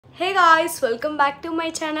Hey guys, welcome back to my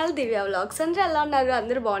channel Divya vlogs.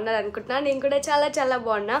 అందరూ బాగున్నారు అనుకుంటున్నాను. నేను కూడా చాలా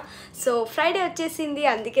బాగున్నా. సో ఫ్రైడే వచ్చేసింది,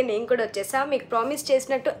 అందుకే నేను కూడా వచ్చేసా. మీకు ప్రామిస్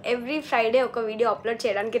చేసినట్టు ఎవ్రీ ఫ్రైడే ఒక వీడియో అప్లోడ్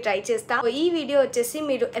చేయడానికి ట్రై చేస్తా. ఈ వీడియో వచ్చేసి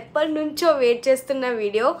మీరు ఎప్పటి నుంచో వెయిట్ చేస్తున్న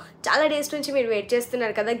వీడియో. చాలా డేస్ నుంచి మీరు వెయిట్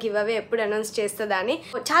చేస్తున్నారు కదా గివ్ అవే ఎప్పుడు అనౌన్స్ చేస్తుందా అని.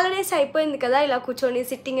 చాలా డేస్ అయిపోయింది కదా ఇలా కూర్చొని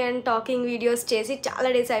సిట్టింగ్ అండ్ టాకింగ్ వీడియోస్ చేసి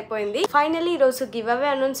చాలా డేస్ అయిపోయింది. ఫైనల్లీ ఈరోజు గివ్ అవే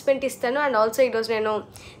అనౌన్స్మెంట్ ఇస్తాను. అండ్ ఆల్సో ఈరోజు నేను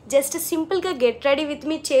జస్ట్ సింపుల్గా గెట్ రెడీ విత్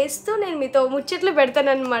మీ చేస్తూ నేను మీతో ముచ్చట్లు పెడతాను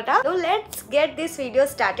అనమాట. Let's get this video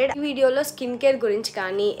started. ఈ వీడియోలో స్కిన్ కేర్ గురించి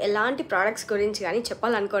కానీ ఎలాంటి ప్రోడక్ట్స్ గురించి కానీ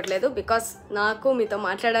చెప్పాలనుకోవట్లేదు, బికాస్ నాకు మీతో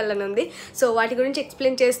మాట్లాడాలని ఉంది. సో వాటి గురించి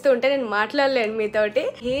ఎక్స్ప్లెయిన్ చేస్తూ ఉంటే నేను మాట్లాడలేను మీతోటి.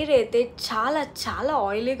 హెయిర్ అయితే చాలా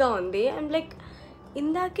ఆయిలీగా ఉంది. అండ్ లైక్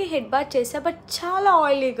ఇందాకే హెడ్ బాత్ చేసా, బట్ చాలా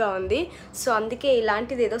ఆయిలీగా ఉంది. సో అందుకే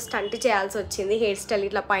ఇలాంటిది ఏదో స్టంట్ చేయాల్సి వచ్చింది. హెయిర్ స్టైల్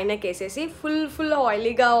ఇట్లా పైన కేసేసి ఫుల్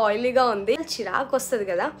ఆయిలీగా ఉంది. చిరాకు వస్తుంది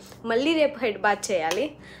కదా, మళ్ళీ రేపు హెడ్ బాత్ చేయాలి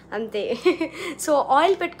అంతే. సో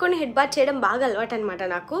ఆయిల్ పెట్టుకొని హెడ్ బాత్ చేయడం బాగా అలవాటు అనమాట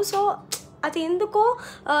నాకు. సో అది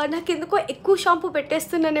నాకెందుకో ఎక్కువ షాంపూ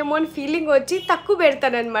పెట్టేస్తున్నానేమో అని ఫీలింగ్ వచ్చి తక్కువ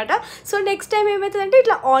పెడతానమాట. సో నెక్స్ట్ టైం ఏమవుతుందంటే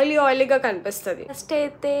ఇట్లా ఆయిలీగా కనిపిస్తుంది. ఫస్ట్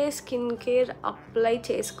అయితే స్కిన్ కేర్ అప్లై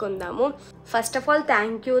చేసుకుందాము. First of all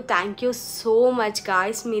thank you so much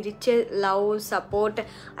guys. మీరు ఇచ్చే love support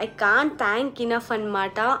I can't thank enough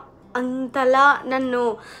అనమాట. అంతలా నన్ను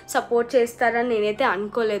సపోర్ట్ చేస్తారని నేనైతే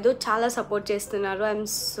అనుకోలేదు. చాలా సపోర్ట్ చేస్తున్నారు. I'm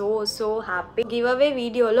so happy. Give away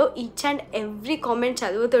వీడియోలో ఈచ్ అండ్ ఎవ్రీ కామెంట్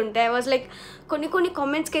చదువుతుంటే ఐ వాజ్ లైక్ కొన్ని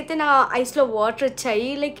కామెంట్స్కి అయితే నా ఐస్లో వాటర్ వచ్చాయి.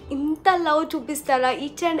 లైక్ ఇంత లవ్ చూపిస్తారా,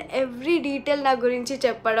 ఈచ్ అండ్ ఎవ్రీ డీటెయిల్ నా గురించి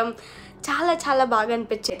చెప్పడం చాలా బాగా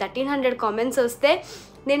అనిపించాయి. 1300 కామెంట్స్ వస్తే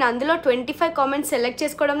నేను అందులో 25 కామెంట్స్ సెలెక్ట్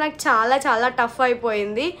చేసుకోవడం నాకు చాలా టఫ్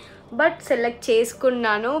అయిపోయింది. బట్ సెలెక్ట్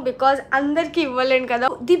చేసుకున్నాను, బికాజ్ అందరికీ ఇవ్వలేను కదా.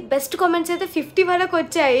 ది బెస్ట్ కామెంట్స్ అయితే 50 వరకు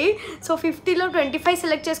వచ్చాయి. సో 50లో 25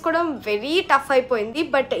 సెలెక్ట్ చేసుకోవడం వెరీ టఫ్ అయిపోయింది.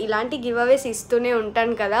 బట్ ఇలాంటి గివ్ అవేస్ ఇస్తూనే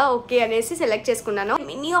ఉంటాను కదా, ఓకే అనేసి సెలెక్ట్ చేసుకున్నాను.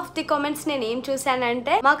 మెనీ ఆఫ్ ది కామెంట్స్ నేను ఏం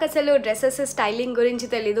చూసానంటే, మాకు అసలు డ్రెస్సెస్ స్టైలింగ్ గురించి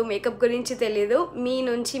తెలీదు, మేకప్ గురించి తెలీదు,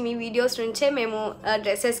 మీ వీడియోస్ నుంచే మేము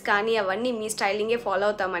డ్రెస్సెస్ కానీ అవన్నీ మీ స్టైలింగే ఫాలో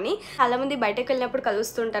అవుతామని. చాలామంది బయటకు వెళ్ళినప్పుడు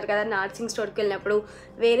కలుస్తుంటారు కదా, నర్సింగ్ స్టోర్కి వెళ్ళినప్పుడు,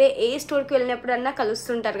 వేరే ఏ స్టోర్కి వెళ్ళినప్పుడు అన్నా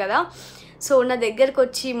కలుస్తుంటారు కదా. సో నా దగ్గరకు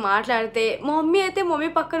వచ్చి మాట్లాడితే మమ్మీ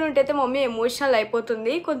పక్కన ఉంటే అయితే మమ్మీ ఎమోషనల్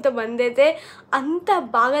అయిపోతుంది. కొంతమంది అయితే అంత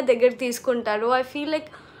బాగా దగ్గర తీసుకుంటారు. ఐ ఫీల్ లైక్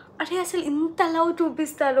అరే అసలు ఇంత లవ్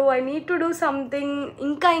చూపిస్తారు, I need to do something,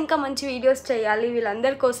 ఇంకా మంచి వీడియోస్ చేయాలి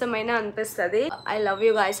వీళ్ళందరి కోసమైనా అనిపిస్తుంది. I love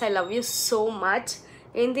you guys, I love you so much.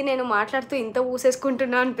 ఏంటి నేను మాట్లాడుతూ ఇంత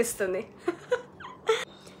ఊసేసుకుంటున్నా అనిపిస్తుంది.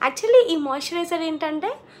 యాక్చువల్లీ ఈ మాయిశ్చరైజర్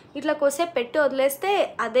ఏంటంటే ఇట్లా కొద్దిసేపు పెట్టి వదిలేస్తే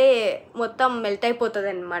అదే మొత్తం మెల్ట్ అయిపోతుంది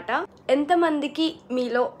అనమాట. ఎంతమందికి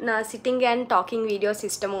మీలో నా సిట్టింగ్ అండ్ టాకింగ్ వీడియోస్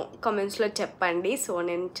ఇష్టమో కామెంట్స్లో చెప్పండి. సో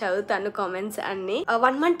నేను చదువుతాను కామెంట్స్ అన్ని.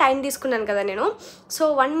 1 మంత్ టైం తీసుకున్నాను కదా నేను. సో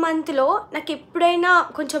 1 మంత్లో నాకు ఎప్పుడైనా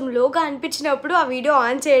కొంచెం లోగా అనిపించినప్పుడు ఆ వీడియో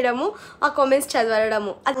ఆన్ చేయడము, ఆ కామెంట్స్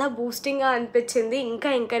చదవడము అలా బూస్టింగ్గా అనిపించింది,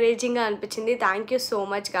 ఇంకా ఎంకరేజింగ్గా అనిపించింది. Thank you so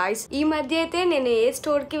much guys. ఈ మధ్య అయితే నేను ఏ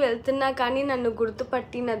స్టోర్కి వెళ్తున్నా కానీ నన్ను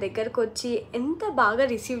గుర్తుపట్టి నా దగ్గరకు వచ్చి ఎంత బాగా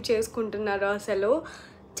రిసీవ్ చేసుకుంటున్నారో అసలు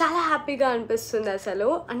చాలా హ్యాపీగా అనిపిస్తుంది. అసలు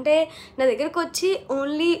అంటే నా దగ్గరకు వచ్చి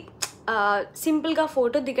ఓన్లీ సింపుల్గా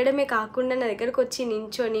ఫోటో దిగడమే కాకుండా నా దగ్గరకు వచ్చి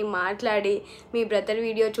నించొని మాట్లాడి మీ బ్రదర్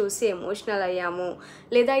వీడియో చూసి ఎమోషనల్ అయ్యాము,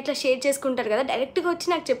 లేదా ఇట్లా షేర్ చేసుకుంటారు కదా, డైరెక్ట్గా వచ్చి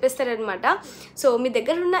నాకు చెప్పేస్తారనమాట. సో మీ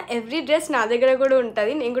దగ్గర ఉన్న ఎవ్రీ డ్రెస్ నా దగ్గర కూడా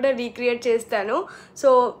ఉంటుంది, నేను కూడా రీక్రియేట్ చేస్తాను. సో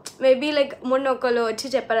మేబీ లైక్ మొన్న ఒకళ్ళు వచ్చి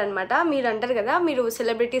చెప్పారనమాట, మీరు అంటారు కదా మీరు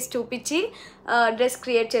సెలబ్రిటీస్ చూపించి డ్రెస్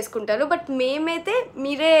క్రియేట్ చేసుకుంటారు, బట్ మేమైతే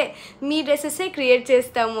మీ డ్రెస్సెసే క్రియేట్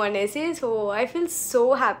చేస్తాము అనేసి. So I feel so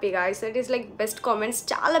happy guys. That is like best comments,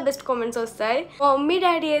 చాలా బెస్ట్ కామెంట్స్ వస్తాయి. మా మమ్మీ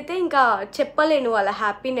డాడీ అయితే ఇంకా చెప్పలేను వాళ్ళ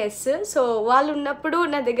హ్యాపీనెస్. సో వాళ్ళు ఉన్నప్పుడు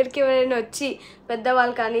నా దగ్గరికి ఎవరైనా వచ్చి,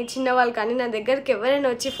 పెద్దవాళ్ళు కానీ చిన్నవాళ్ళు కానీ నా దగ్గరికి ఎవరైనా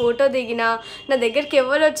వచ్చి ఫోటో దిగినా, నా దగ్గరికి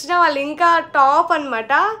ఎవరు వచ్చినా వాళ్ళు ఇంకా టాప్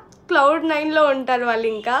అనమాట, Cloud 9లో ఉంటారు వాళ్ళు.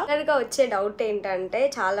 ఇంకా వచ్చే డౌట్ ఏంటంటే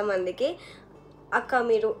చాలామందికి, అక్క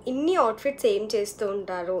మీరు ఇన్ని అవుట్ఫిట్స్ ఏం చేస్తూ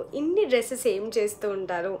ఉంటారు, ఇన్ని డ్రెస్సెస్ ఏం చేస్తూ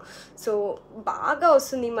ఉంటారు? సో బాగా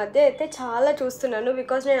వస్తుంది ఈ మధ్య అయితే చాలా చూస్తున్నాను,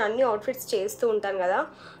 బికాజ్ నేను అన్ని అవుట్ఫిట్స్ చేస్తూ ఉంటాను కదా.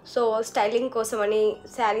 సో స్టైలింగ్ కోసం అని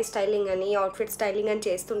శారీ స్టైలింగ్ అని, అవుట్ఫిట్ స్టైలింగ్ అని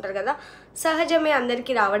చేస్తుంటారు కదా, సహజమే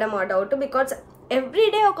అందరికీ రావడం ఆ డౌట్. బికాజ్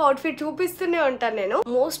ఎవ్రీడే ఒక అవుట్ఫిట్ చూపిస్తూనే ఉంటాను నేను.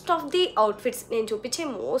 నేను చూపించే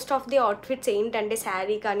మోస్ట్ ఆఫ్ ది అవుట్ఫిట్స్ ఏంటంటే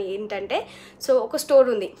శారీ కానీ ఏంటంటే, సో ఒక స్టోర్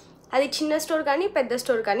ఉంది, అది చిన్న స్టోర్ కానీ పెద్ద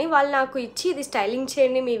స్టోర్ కానీ వాళ్ళు నాకు ఇచ్చి ఇది స్టైలింగ్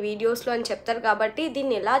చేయండి మీ వీడియోస్లో అని చెప్తారు కాబట్టి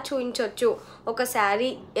దీన్ని ఎలా చూపించవచ్చు, ఒక శారీ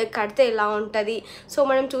కడితే ఎలా ఉంటుంది, సో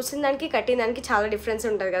మనం చూసిన దానికి కట్టిన దానికి చాలా డిఫరెన్స్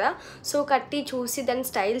ఉంటుంది కదా. సో కట్టి చూసి దాన్ని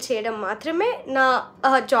స్టైల్ చేయడం మాత్రమే నా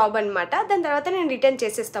జాబ్ అనమాట. దాని తర్వాత నేను రిటర్న్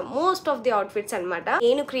చేసేస్తాను మోస్ట్ ఆఫ్ ది అవుట్ఫిట్స్ అనమాట.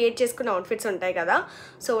 నేను క్రియేట్ చేసుకున్న అవుట్ఫిట్స్ ఉంటాయి కదా,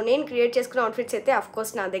 సో నేను క్రియేట్ చేసుకున్న అవుట్ఫిట్స్ అయితే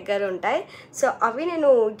అఫ్కోర్స్ నా దగ్గర ఉంటాయి. సో అవి నేను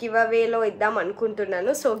గివ్ అవేలో ఇద్దాం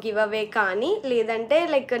అనుకుంటున్నాను. సో గివ్ అవే కానీ లేదంటే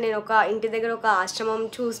లైక్ నేను ఒక ఇంటి దగ్గర ఒక ఆశ్రమం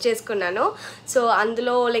చూస్ చేసుకున్నాను. సో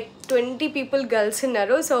అందులో లైక్ 20 people గర్ల్స్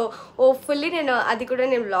ఉన్నారు. సో హోప్ఫుల్లీ నేను అది కూడా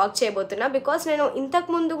నేను వ్లాగ్ చేయబోతున్నా. బికాస్ నేను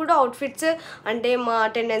ఇంతకుముందు కూడా అవుట్ఫిట్స్ అంటే మా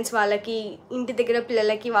అటెండెన్స్ వాళ్ళకి, ఇంటి దగ్గర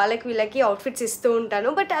పిల్లలకి, వాళ్ళకి వీళ్ళకి అవుట్ఫిట్స్ ఇస్తూ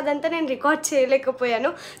ఉంటాను. బట్ అదంతా నేను రికార్డ్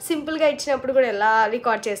చేయలేకపోయాను, సింపుల్గా ఇచ్చినప్పుడు కూడా ఎలా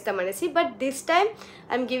record చేస్తామనేసి. But this time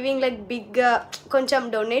I'm giving like big కొంచెం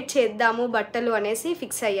డొనేట్ చేద్దాము బట్టలు అనేసి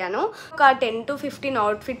ఫిక్స్ అయ్యాను. ఒక 10 to 15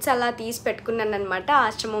 అవుట్ఫిట్స్ అలా తీసి పెట్టుకున్నాను అనమాట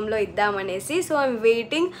ఆశ్రమంలో ఇద్దామనేసి. సో ఐఎమ్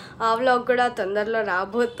వెయిటింగ్, ఆ వ్లాగ్ కూడా తొందరలో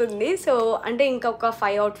రాబోతుంది. సో అంటే ఇంకొక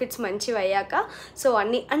 5 అవుట్ఫిట్స్ మంచివి అయ్యాక సో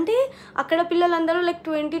అన్నీ అంటే అక్కడ పిల్లలందరూ లైక్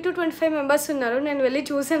 20 to 25 మెంబర్స్ ఉన్నారు. నేను వెళ్ళి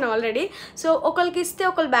చూసాను ఆల్రెడీ. సో ఒకరికి ఇస్తే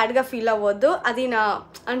ఒకరు బ్యాడ్గా ఫీల్ అవ్వద్దు, అది నా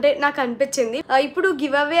అంటే నాకు అనిపించింది. ఇప్పుడు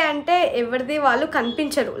గివ్ అవే అంటే ఎవరిది వాళ్ళు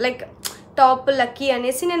కనిపించరు, లైక్ టాప్ లక్కీ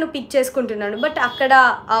అనేసి నేను పిక్ చేసుకుంటున్నాను. బట్ అక్కడ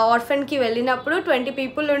ఆ ఆర్ఫన్కి వెళ్ళినప్పుడు 20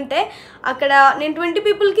 people ఉంటే అక్కడ నేను 20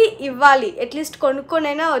 peopleకి ఇవ్వాలి, అట్లీస్ట్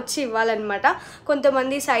కొనుక్కొనైనా వచ్చి ఇవ్వాలన్నమాట.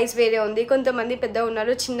 కొంతమంది సైజ్ వేరే ఉంది, కొంతమంది పెద్ద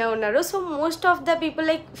ఉన్నారు, చిన్న ఉన్నారు. So most of the people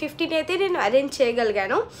like 15 అయితే నేను అరేంజ్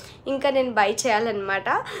చేయగలిగాను, ఇంకా నేను బై చేయాలన్నమాట.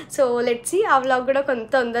 సో లెట్స్ సీ, ఆ వ్లాగ్ కూడా కొంత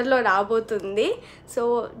తొందరలో రాబోతుంది. So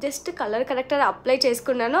just colour collector apply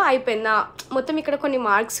చేసుకున్నాను, అయిపోయిందా. మొత్తం ఇక్కడ కొన్ని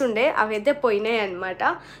మార్క్స్ ఉండే అవి అయితే పోయినాయి అనమాట.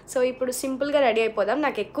 సో ఇప్పుడు సింపుల్గా రెడీ అయిపోదాం.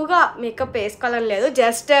 నాకు ఎక్కువగా మేకప్ వేసుకోవాలని లేదు,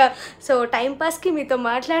 జస్ట్ సో టైంపాస్కి మీతో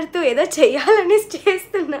మాట్లాడుతూ ఏదో చెయ్యాలని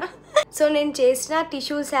చేస్తున్నా. సో నేను చేసిన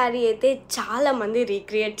టిష్యూ శారీ అయితే చాలామంది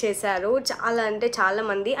రీక్రియేట్ చేశారు, చాలా అంటే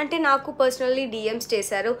చాలామంది. అంటే నాకు పర్సనల్లీ డిఎమ్స్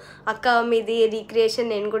చేశారు, అక్క మీది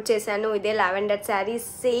రీక్రియేషన్ నేను కూడా చేశాను, ఇదే lavender sari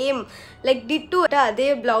same like ditto అదే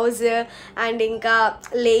బ్లౌజ్ అండ్ ఇంకా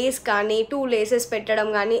లేస్ కానీ 2 laces పెట్టడం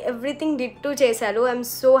కానీ ఎవ్రీథింగ్ డిట్టు చేశారు. I'm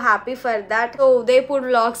so happy for that. So Udaipur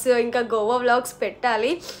vlogs ఇంకా గోవా వ్లాగ్స్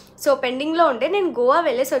పెట్టాలి. సో పెండింగ్లో ఉంటే నేను గోవా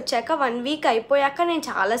వెళ్ళేసి వచ్చాక 1 week అయిపోయాక నేను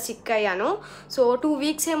చాలా సిక్ అయ్యాను. సో 2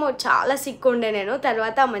 weeks ఏమో చాలా సిక్ ఉండే నేను,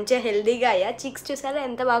 తర్వాత మంచిగా హెల్దీగా అయ్యా. చీక్స్ చూసారా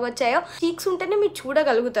ఎంత బాగా వచ్చాయో, చీక్స్ ఉంటేనే మీరు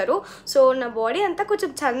చూడగలుగుతారు. సో నా బాడీ అంతా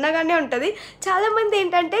కొంచెం సన్నగానే ఉంటుంది. చాలామంది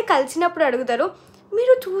ఏంటంటే కలిసినప్పుడు అడుగుతారు,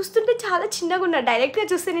 మీరు చూస్తుంటే చాలా చిన్నగా ఉన్నారు, డైరెక్ట్గా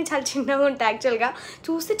చూస్తే నేను చాలా చిన్నగా ఉంటాను, యాక్చువల్గా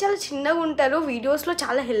చూస్తే చాలా చిన్నగా ఉంటారు, వీడియోస్లో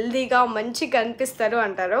చాలా హెల్దీగా మంచిగా కనిపిస్తారు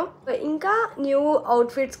అంటారు. ఇంకా న్యూ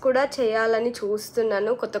అవుట్ఫిట్స్ కూడా చేయాలని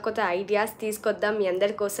చూస్తున్నాను, కొత్త కొత్త ఐడియాస్ తీసుకొద్దాం మీ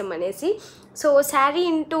అందరి కోసం అనేసి. సో శారీ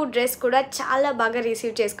ఇంటూ డ్రెస్ కూడా చాలా బాగా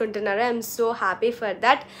రిసీవ్ చేసుకుంటున్నారు. I'm so happy for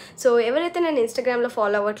that. So ఎవరైతే నేను ఇన్స్టాగ్రామ్లో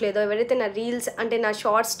ఫాలో అవ్వట్లేదో, ఎవరైతే నా రీల్స్ అంటే నా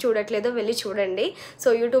షార్ట్స్ చూడట్లేదో వెళ్ళి చూడండి. సో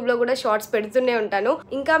యూట్యూబ్లో కూడా షార్ట్స్ పెడుతూనే ఉంటాను.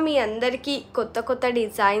 ఇంకా మీ అందరికీ కొత్త కొత్త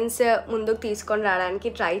డిజైన్స్ ముందుకు తీసుకొని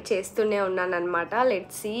రావడానికి ట్రై చేస్తూనే ఉన్నాను అనమాట.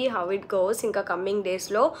 Let's see how it goes ఇంకా కమింగ్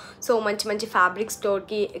డేస్లో. సో మంచి మంచి ఫ్యాబ్రిక్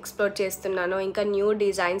స్టోర్కి ఎక్స్ప్లోర్ చేస్తున్నాను, ఇంకా న్యూ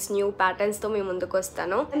డిజైన్స్ న్యూ ప్యాటర్న్స్తో మేము ముందుకు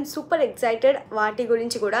వస్తాను. ఐఎమ్ సూపర్ ఎక్సైటెడ్ వాటి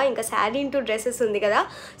గురించి కూడా. ఇంకా శారీ ఇంటూ డ్రెస్సెస్ ఉంది కదా,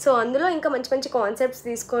 సో అందులో ఇంకా మంచి మంచి కాన్సెప్ట్స్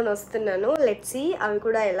తీసుకొని వస్తున్నాను. లెట్స్ సీ అవి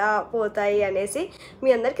కూడా ఎలా పోతాయి అనేసి. మీ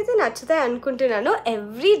అందరికైతే నచ్చుతాయి అనుకుంటున్నాను.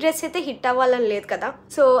 ఎవ్రీ డ్రెస్ అయితే హిట్ అవ్వాలని లేదు కదా,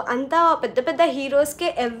 సో అంతా పెద్ద పెద్ద హీరోస్కే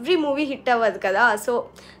ఎవ్రీ మూవీ హిట్ అవ్వదు కదా. సో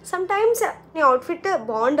సమ్ టైమ్స్ నీ అవుట్ఫిట్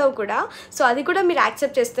బాగుండవు కూడా, సో అది కూడా మీరు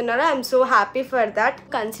యాక్సెప్ట్ చేస్తున్నారు. I'm so happy for that.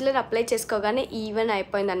 Concealer apply చేసుకోగానే even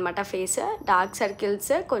అయిపోయింది అనమాట ఫేస్, డార్క్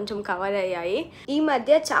సర్కిల్స్ కొంచెం కవర్ అయ్యాయి. ఈ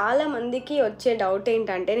మధ్య చాలా మందికి వచ్చే డౌట్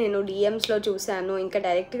ఏంటంటే, నేను డిఎమ్స్లో చూశాను, ఇంకా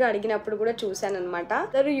డైరెక్ట్గా అడిగినప్పుడు కూడా చూశాను అనమాట,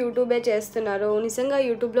 అందరూ యూట్యూబే చేస్తున్నారు, నిజంగా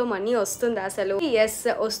యూట్యూబ్లో మనీ వస్తుంది అసలు? ఎస్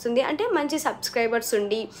వస్తుంది, అంటే మంచి సబ్స్క్రైబర్స్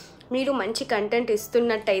ఉండి మీరు మంచి కంటెంట్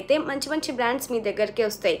ఇస్తున్నట్టయితే మంచి మంచి బ్రాండ్స్ మీ దగ్గరికి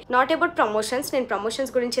వస్తాయి. నాట్ అబౌట్ ప్రమోషన్స్, నేను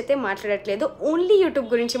ప్రమోషన్స్ గురించి అయితే మాట్లాడట్లేదు, ఓన్లీ యూట్యూబ్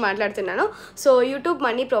గురించి మాట్లాడుతున్నాను. సో యూట్యూబ్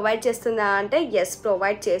మనీ ప్రొవైడ్ చేస్తుందా అంటే ఎస్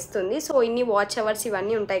ప్రొవైడ్ చేస్తుంది. సో ఇన్ని వాచ్ అవర్స్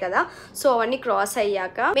ఇవన్నీ ఉంటాయి కదా, సో అవన్నీ క్రాస్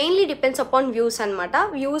అయ్యాక మెయిన్లీ డిపెండ్స్ అపాన్ వ్యూస్ అనమాట.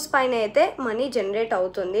 వ్యూస్ పైన అయితే మనీ జనరేట్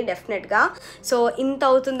అవుతుంది డెఫినెట్గా. సో ఇంత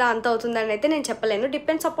అవుతుందా అంత అవుతుందా అని అయితే నేను చెప్పలేను,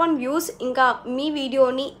 డిపెండ్స్ అపాన్ వ్యూస్. ఇంకా మీ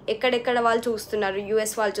వీడియోని ఎక్కడెక్కడ వాళ్ళు చూస్తున్నారు,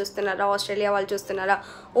 యూఎస్ వాళ్ళు చూస్తున్నారా, ఆస్ట్రేలియా వాళ్ళు చూస్తున్నారా,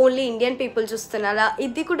 ఓన్లీ ఇండియన్ పీపుల్ చూస్తున్నారా,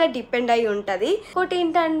 ఇది కూడా డిపెండ్ అయి ఉంటుంది. ఇంకోటి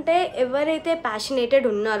ఏంటంటే, ఎవరైతే ప్యాషనేటెడ్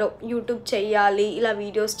ఉన్నారో యూట్యూబ్ చెయ్యాలి, ఇలా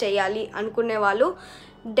వీడియోస్ చేయాలి అనుకునే వాళ్ళు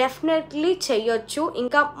డెఫినెట్లీ చెయ్యొచ్చు,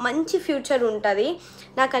 ఇంకా మంచి ఫ్యూచర్ ఉంటుంది.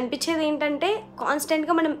 నాకు అనిపించేది ఏంటంటే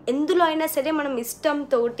కాన్స్టెంట్గా మనం ఎందులో అయినా సరే మనం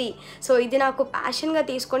ఇష్టంతో, సో ఇది నాకు ప్యాషన్గా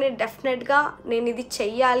తీసుకొని డెఫినెట్గా నేను ఇది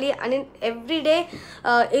చెయ్యాలి అని ఎవ్రీడే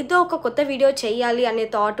ఏదో ఒక కొత్త వీడియో చెయ్యాలి అనే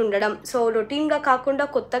థాట్ ఉండడం, సో రొటీన్గా కాకుండా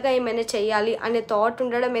కొత్తగా ఏమైనా చెయ్యాలి అనే థాట్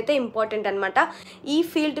ఉండడం అయితే ఇంపార్టెంట్ అనమాట. ఈ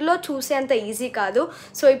ఫీల్డ్లో చూసే అంత ఈజీ కాదు.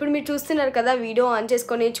 సో ఇప్పుడు మీరు చూస్తున్నారు కదా, వీడియో ఆన్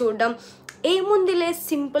చేసుకొని చూడడం, ఏముందిలే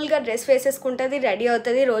సింపుల్గా డ్రెస్ వేసేసుకుంటుంది, రెడీ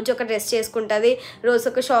అవుతుంది, రోజు ఒక డ్రెస్ చేసుకుంటుంది, రోజు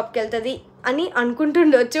ఒక షాప్కి వెళ్తుంది అని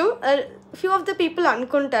అనుకుంటుండొచ్చు. ఫ్యూ ఆఫ్ ద పీపుల్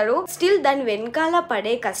అనుకుంటారు. స్టిల్ దాని వెనకాల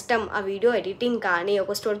పడే కష్టం, ఆ వీడియో ఎడిటింగ్ కానీ,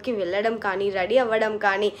 ఒక స్టోర్కి వెళ్ళడం కానీ, రెడీ అవ్వడం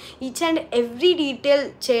కానీ, ఈచ్ అండ్ ఎవ్రీ డీటెయిల్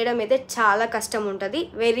చేయడం అయితే చాలా కష్టం ఉంటుంది,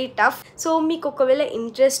 వెరీ టఫ్. సో మీకు ఒకవేళ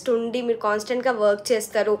ఇంట్రెస్ట్ ఉండి మీరు కాన్స్టెంట్గా వర్క్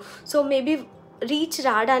చేస్తారు, సో మేబీ రీచ్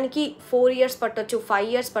రావడానికి 4 years పట్టొచ్చు, 5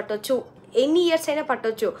 years పట్టొచ్చు, ఎన్ని ఇయర్స్ అయినా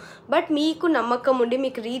పట్టొచ్చు. బట్ మీకు నమ్మకం ఉండి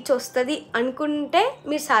మీకు రీచ్ వస్తుంది అనుకుంటే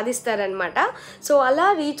మీరు సాధిస్తారనమాట. సో అలా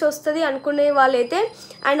రీచ్ వస్తుంది అనుకునే వాళ్ళైతే,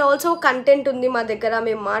 అండ్ ఆల్సో కంటెంట్ ఉంది మా దగ్గర,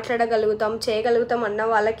 మేము మాట్లాడగలుగుతాం, చేయగలుగుతాం అన్న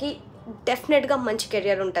వాళ్ళకి డెఫినెట్గా మంచి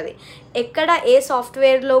కెరియర్ ఉంటుంది. ఎక్కడ ఏ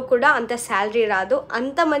సాఫ్ట్వేర్లో కూడా అంత శాలరీ రాదు,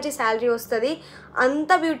 అంత మంచి శాలరీ వస్తుంది,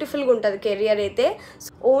 అంత బ్యూటిఫుల్గా ఉంటుంది కెరియర్ అయితే.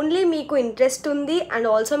 ఓన్లీ మీకు ఇంట్రెస్ట్ ఉంది అండ్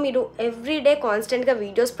ఆల్సో మీరు ఎవ్రీడే కాన్స్టెంట్గా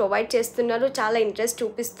వీడియోస్ ప్రొవైడ్ చేస్తున్నారు, చాలా ఇంట్రెస్ట్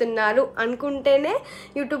చూపిస్తున్నారు అనుకుంటేనే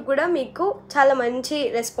యూట్యూబ్ కూడా మీకు చాలా మంచి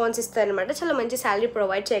రెస్పాన్స్ ఇస్తుంది అనమాట, చాలా మంచి శాలరీ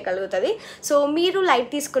ప్రొవైడ్ చేయగలుగుతుంది. సో మీరు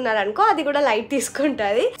లైట్ తీసుకున్నారనుకో, అది కూడా లైట్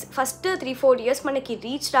తీసుకుంటుంది. ఫస్ట్ 3-4 years మనకి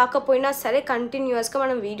రీచ్ రాకపోయినా సరే కంటిన్యూస్గా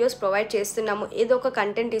మనం వీడియోస్ ప్రొవైడ్ చేస్తున్నాము, ఏదో ఒక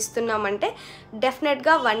కంటెంట్ ఇస్తున్నామంటే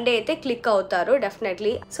డెఫినెట్గా వన్ డే అయితే క్లిక్ అవుతారు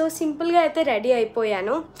డెఫినెట్లీ. సో సింపుల్గా అయితే రెడీ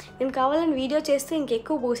అయిపోయాను. నేను కావాలని వీడియో చేస్తే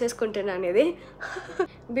ఇంకెక్కువ పూసేసుకుంటున్నాను ఇది.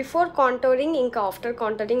 బిఫోర్ కాంటోరింగ్ ఇంకా ఆఫ్టర్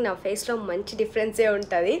కాంటోరింగ్ నా ఫేస్లో మంచి డిఫరెన్సే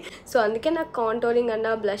ఉంటుంది. సో అందుకే నాకు కాంటోరింగ్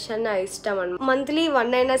అన్న బ్లష్ అన్న ఇష్టం అన్నమాట. మంత్లీ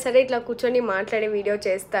 1 అయినా సరే ఇట్లా కూర్చొని మాట్లాడే వీడియో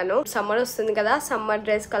చేస్తాను. సమ్మర్ వస్తుంది కదా, సమ్మర్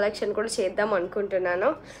డ్రెస్ కలెక్షన్ కూడా చేద్దాం అనుకుంటున్నాను.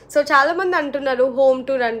 సో చాలా మంది అంటున్నారు హోమ్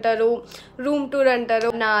టూర్ అంటారు, రూమ్ టూర్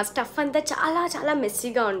అంటారు. నా స్టఫ్ అంతా చాలా చాలా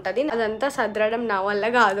మెస్సీగా ఉంటుంది, అదంతా సదరడం నా వల్ల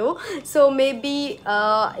కాదు. సో మేబీ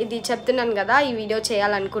ఇది చెప్తున్నాను కదా, ఈ వీడియో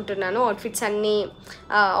చేయాలనుకుంటున్నాను, అవుట్ఫిట్స్ అన్నీ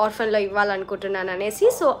ఆర్ఫన్లో ఇవ్వాలనుకుంటున్నాను అనేసి.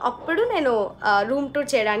 సో అప్పుడు నేను రూమ్ టూర్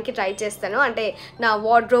చేయడానికి ట్రై చేస్తాను. అంటే నా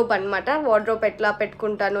వార్డ్రోబ్ అనమాట, వార్డ్రోబ్ ఎట్లా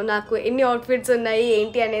పెట్టుకుంటాను, నాకు ఎన్ని అవుట్ఫిట్స్ ఉన్నాయి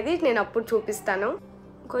ఏంటి అనేది నేను అప్పుడు చూపిస్తాను.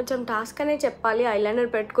 కొంచెం టాస్క్ అనే చెప్పాలి ఐలైనర్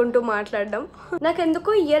పెట్టుకుంటూ మాట్లాడడం. నాకు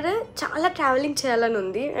ఎందుకో ఇయర్ చాలా ట్రావెలింగ్ చేయాలని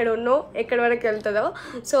ఉంది, ఐ డోంట్ నో ఎక్కడి వరకు వెళ్తుందో.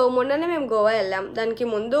 సో మొన్ననే మేము గోవా వెళ్ళాం, దానికి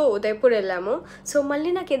ముందు ఉదయపూర్ వెళ్ళాము. సో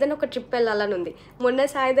మళ్ళీ నాకు ఏదైనా ఒక ట్రిప్ వెళ్ళాలని ఉంది. మొన్న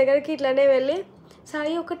సాయి దగ్గరికి ఇట్లానే వెళ్ళి,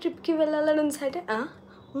 సాయి ఒక ట్రిప్కి వెళ్ళాలని ఉంది సార్ అంటే,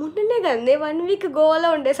 మొన్ననే కదండి 1 week గోవాలో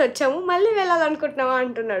ఉండేసి వచ్చాము, మళ్ళీ వెళ్ళాలనుకుంటున్నావా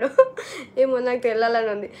అంటున్నాడు. ఏమో నాకు వెళ్ళాలని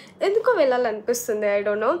ఉంది, ఎందుకో వెళ్ళాలనిపిస్తుంది, ఐ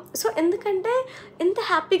డోంట్ నో. సో ఎందుకంటే ఎంత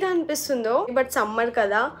హ్యాపీగా అనిపిస్తుందో. బట్ సమ్మర్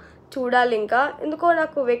కదా, చూడాలి ఇంకా. ఎందుకో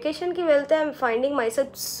నాకు వెకేషన్కి వెళ్తే I'm finding my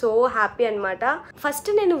self so happy అనమాట. ఫస్ట్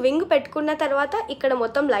నేను వింగ్ పెట్టుకున్న తర్వాత ఇక్కడ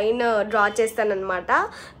మొత్తం లైన్ డ్రా చేస్తాను అనమాట,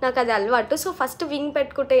 నాకు అది అలవాటు. సో ఫస్ట్ వింగ్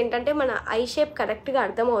పెట్టుకుంటే ఏంటంటే మన ఐ షేప్ కరెక్ట్గా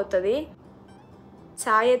అర్థమవుతుంది.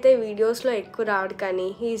 సాయి అయితే వీడియోస్లో ఎక్కువ రాడు కానీ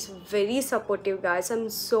he is very supportive guys, I'm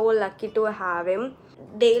so lucky to have him.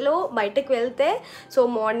 డేలో బయటకు వెళ్తే, సో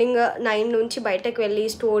మార్నింగ్ 9 నుంచి బయటకు వెళ్ళి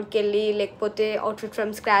స్టోర్కి వెళ్ళి, లేకపోతే అవుట్ఫిట్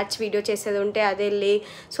ఫ్రమ్ స్క్రాచ్ వీడియో చేసేది ఉంటే అది వెళ్ళి,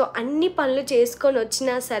 సో అన్ని పనులు చేసుకొని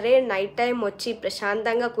వచ్చినా సరే నైట్ టైం వచ్చి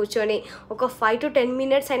ప్రశాంతంగా కూర్చొని ఒక 5 to 10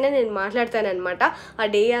 minutes అయినా నేను మాట్లాడతానమాట, ఆ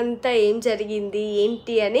డే అంతా ఏం జరిగింది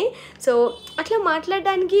ఏంటి అని. సో అట్లా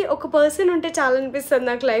మాట్లాడడానికి ఒక పర్సన్ ఉంటే చాలా అనిపిస్తుంది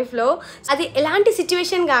నాకు లైఫ్లో. అది ఎలాంటి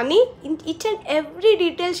సిచ్యువేషన్ కానీ each and every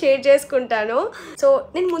detail share చేసుకుంటాను. సో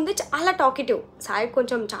నేను ముందు చాలా టాకిటివ్, సాయి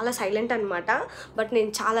కొంచెం చాలా సైలెంట్ అనమాట, బట్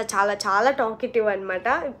నేను చాలా చాలా చాలా టాకిటివ్ అనమాట.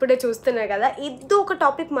 ఇప్పుడే చూస్తున్నా కదా, ఏదో ఒక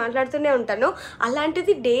టాపిక్ మాట్లాడుతూనే ఉంటాను.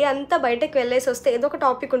 అలాంటిది డే అంతా బయటకు వెళ్ళేసి వస్తే ఏదో ఒక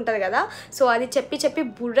టాపిక్ ఉంటుంది కదా, సో అది చెప్పి చెప్పి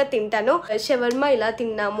బుర్ర తింటాను. షవర్మా ఇలా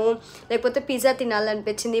తిన్నాము, లేకపోతే పిజ్జా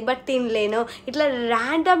తినాలనిపించింది బట్ తినలేను, ఇట్లా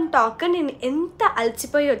ర్యాండమ్ టాక్. నేను ఎంత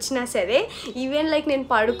అలసిపోయి వచ్చినా సరే, ఈవెన్ లైక్ నేను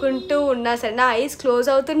పడుకుంటూ ఉన్నా సరే, నా ఐస్ క్లోజ్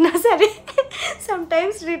అవుతున్నా సరే,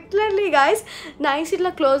 సమ్టైమ్స్ లిటరల్లీ గాయ్స్ నా ఐస్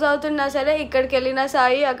ఇట్లా క్లోజ్ అవుతున్నా సరే, ఇక్కడికి వెళ్ళినా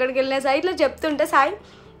సాయి అక్కడికి వెళ్ళినా సాయి ఇట్లా చెప్తుంటే సాయి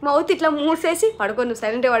మౌత్ ఇట్లా మూసేసి పడుకో, నువ్వు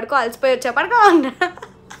సైలెంట్ పడుకో, అలసిపోయి వచ్చా పడుకో అన్నా.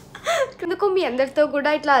 ఎందుకో మీ అందరితో కూడా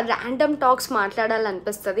ఇట్లా ర్యాండమ్ టాక్స్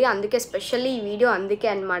మాట్లాడాలనిపిస్తుంది, అందుకే స్పెషల్లీ ఈ వీడియో అందుకే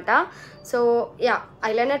అనమాట. సో యా,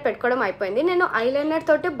 ఐలైనర్ పెట్టుకోవడం అయిపోయింది. నేను ఐలైనర్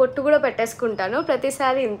తోటి బొట్టు కూడా పెట్టేసుకుంటాను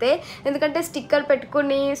ప్రతిసారి ఇంతే, ఎందుకంటే స్టిక్కర్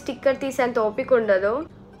పెట్టుకుని స్టిక్కర్ తీసేంత ఓపిక ఉండదు.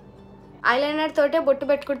 ఐలైనర్ తోటే బొట్టు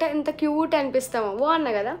పెట్టుకుంటే ఎంత క్యూట్ అనిపిస్తామో,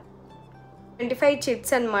 బాగున్నా కదా. 25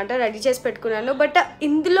 చిట్స్ అనమాట రెడీ చేసి పెట్టుకున్నాను. బట్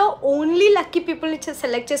ఇందులో ఓన్లీ లక్కీ పీపుల్ని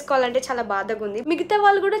సెలెక్ట్ చేసుకోవాలంటే చాలా బాధగా ఉంది. మిగతా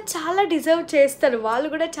వాళ్ళు కూడా చాలా డిజర్వ్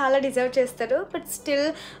చేస్తారు, but still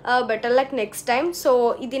better luck next time. So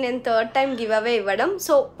ఇది నేను థర్డ్ టైం గివ్ అవే ఇవ్వడం.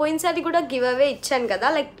 సో పోయినసారి కూడా గివ్ అవే ఇచ్చాను కదా,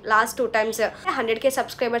 లైక్ లాస్ట్ 2 times 100K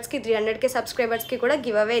సబ్స్క్రైబర్స్కి 300K సబ్స్క్రైబర్స్కి కూడా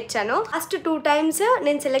గివ్ అవే ఇచ్చాను. లాస్ట్ 2 times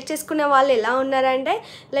నేను సెలెక్ట్ చేసుకునే వాళ్ళు ఎలా ఉన్నారంటే,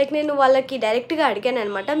 లైక్ నేను వాళ్ళకి డైరెక్ట్గా అడిగాను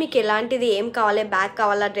అనమాట, మీకు ఎలాంటిది ఏం కావాలి, బ్యాగ్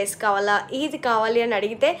కావాలా, డ్రెస్ కావాలా, ఇది కావాలి అని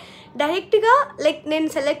అడిగితే డైరెక్ట్గా లైక్ నేను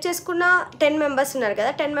సెలెక్ట్ చేసుకున్న 10 members ఉన్నారు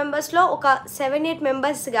కదా, 10 members-లో ఒక 7-8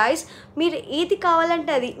 members గాయస్ మీరు ఏది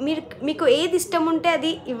కావాలంటే అది, మీకు ఏది ఇష్టం ఉంటే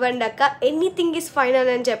అది ఇవ్వండి అక్క, ఎనీథింగ్ ఈజ్ ఫైన్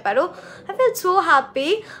అని చెప్పారు. I feel so happy.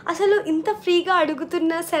 అసలు ఇంత ఫ్రీగా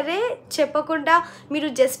అడుగుతున్నా సరే చెప్పకుండా మీరు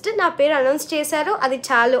జస్ట్ నా పేరు అనౌన్స్ చేశారు, అది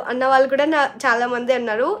చాలు అన్న వాళ్ళు కూడా చాలామంది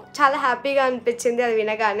అన్నారు. చాలా హ్యాపీగా అనిపించింది అది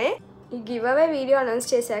వినగానే. ఈ గివ్ అవే వీడియో అనౌన్స్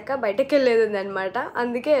చేశాక బయటకు వెళ్ళేది ఉందనమాట,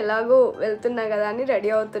 అందుకే ఎలాగో వెళ్తున్నా కదా అని రెడీ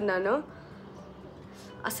అవుతున్నాను.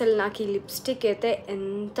 అసలు నాకు ఈ లిప్స్టిక్ అయితే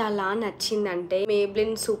ఎంతలా నచ్చిందంటే,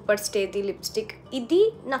 మేబ్లిన్ సూపర్ స్టేది లిప్స్టిక్, ఇది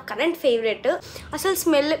నా కరెంట్ ఫేవరెట్. అసలు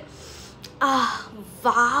స్మెల్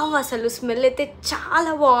వావ్, అసలు స్మెల్ అయితే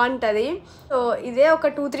చాలా బాగుంటుంది. సో ఇదే ఒక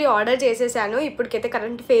 2-3 ఆర్డర్ చేసేసాను ఇప్పటికైతే,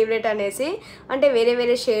 కరెంట్ ఫేవరెట్ అనేసి. అంటే వేరే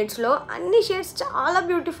వేరే షేడ్స్లో, అన్ని షేడ్స్ చాలా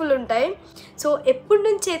బ్యూటిఫుల్ ఉంటాయి. సో ఎప్పటి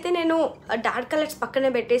నుంచి అయితే నేను డార్క్ కలర్స్ పక్కన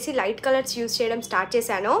పెట్టేసి లైట్ కలర్స్ యూజ్ చేయడం స్టార్ట్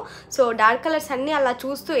చేశాను. సో డార్క్ కలర్స్ అన్నీ అలా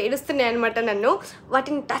చూస్తూ ఏడుస్తున్నాయి అనమాట నన్ను,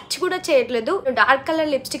 వాటిని టచ్ కూడా చేయట్లేదు. డార్క్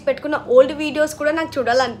కలర్ లిప్స్టిక్ పెట్టుకున్న ఓల్డ్ వీడియోస్ కూడా నాకు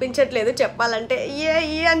చూడాలనిపించట్లేదు చెప్పాలంటే,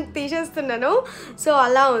 ఏ అని తీసేస్తున్నాను. సో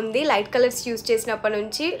అలా ఉంది లైట్ కలర్స్ యూజ్ చేసినప్పటి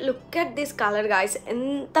నుంచి. Look at this colour guys,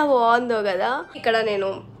 ఎంత బాగుందో కదా. ఇక్కడ నేను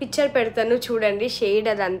పిక్చర్ పెడతాను చూడండి, షేడ్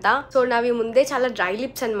అదంతా. సో నావి ముందే చాలా డ్రై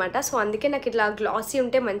లిప్స్ అనమాట, సో అందుకే నాకు ఇట్లా గ్లాసీ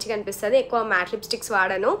ఉంటే మంచిగా అనిపిస్తుంది. ఎక్కువ మ్యాట్ లిప్స్టిక్స్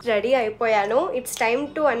వాడను. రెడీ అయిపోయాను, it's time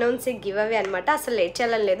to announce A give away అనమాట. అసలు లేట్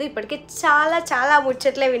చేయాలని లేదు, ఇప్పటికే చాలా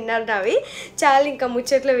ముచ్చట్లే విన్నారు నావి, చాలా ఇంకా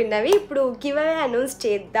ముచ్చట్లు విన్నవి. ఇప్పుడు గివ్ అవే అనౌన్స్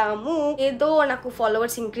చేద్దాము. ఏదో నాకు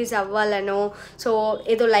ఫాలోవర్స్ ఇంక్రీజ్ అవ్వాలనో, సో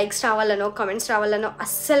ఏదో లైక్స్ రావాలనో, కమెంట్స్ రావాలనో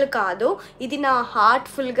అస్సలు కాదు. ఇది నా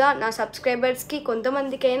హార్ట్ఫుల్గా నా సబ్స్క్రైబర్స్కి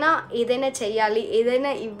కొంతమందికైనా ఏదైనా చెయ్యాలి,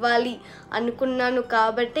 ఏదైనా ఇవ్వాలి అనుకున్నాను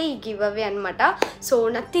కాబట్టే ఈ గివ్ అవే అనమాట. So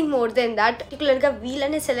nothing more than that. పర్టికులర్గా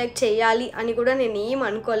వీళ్ళనే సెలెక్ట్ చేయాలి అని కూడా నేను ఏం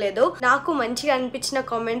అనుకోలేదు. నాకు మంచిగా అనిపించిన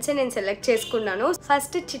కామెంట్సే నేను సెలెక్ట్ చేసుకున్నాను.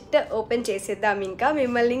 ఫస్ట్ చిట్ ఓపెన్ చేసేద్దాం. ఇంకా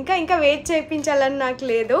మిమ్మల్ని ఇంకా వెయిట్ చేయించాలని నాకు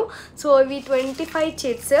లేదు. సో ఇవి 25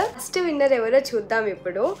 చిట్స్. ఫస్ట్ విన్నర్ ఎవరో చూద్దాం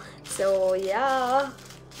ఇప్పుడు. So yeah,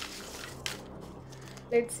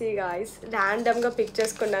 let's see guys. ర్యాండమ్గా పిక్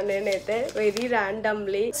చేసుకున్నాను నేనైతే, వెరీ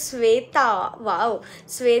ర్యాండమ్లీ. శ్వేత, వావ్,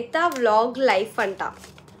 శ్వేత వ్లాగ్ లైఫ్ అంట.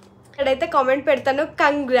 ఇక్కడైతే కామెంట్ పెడతాను,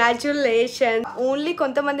 కంగ్రాచ్యులేషన్. ఓన్లీ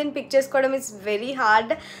కొంతమందిని పిక్ చేసుకోవడం is very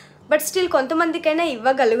hard, but still కొంతమందికైనా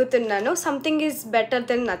ఇవ్వగలుగుతున్నాను. Something is better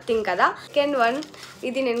than nothing కదా. సెకండ్ వన్,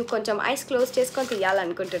 ఇది నేను కొంచెం ఐస్ క్లోజ్ చేసుకొని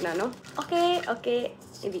తీయాలనుకుంటున్నాను. ఓకే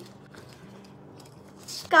ఇది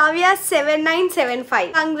Kavya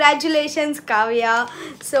 7975. Congratulations Kavya,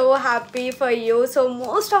 so happy for you. So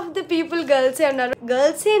most of the people గర్ల్సే ఉన్నారు,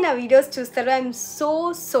 గర్ల్సే నా వీడియోస్ చూస్తారు. I'm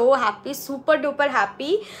so happy, super duper happy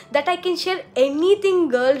that I can share anything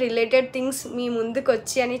girl related things మీ ముందుకు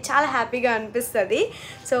వచ్చి అని చాలా హ్యాపీగా అనిపిస్తుంది.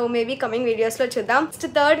 సో మేబీ కమింగ్ వీడియోస్లో చూద్దాం.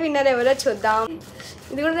 థర్డ్ విన్నర్ ఎవరో చూద్దాం.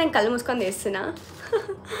 ఇది కూడా నేను కళ్ళు మూసుకొని తీస్తున్నా.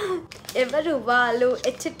 ఎవరు వాళ్ళు,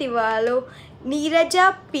 హెచ్టి వాళ్ళు, నీరజ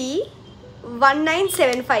P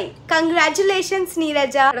 1975. కంగ్రాచులేషన్స్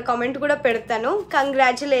నీరజ. ఇక్కడ కామెంట్ కూడా పెడతాను.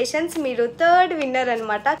 కంగ్రాచులేషన్స్, మీరు థర్డ్ విన్నర్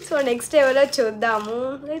అనమాట. సో నెక్స్ట్ ఎవరో చూద్దాము.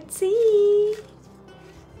 Let's see.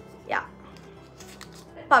 Yeah,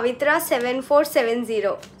 Pavitra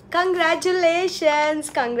 7470.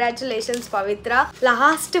 Congratulations Pavitra.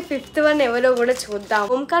 Last 5th one ఎవరో కూడా చూద్దాం.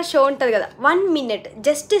 ఓంకార్ షో ఉంటుంది కదా, 1 minute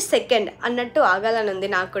జస్ట్ సెకండ్ అన్నట్టు ఆగాలని ఉంది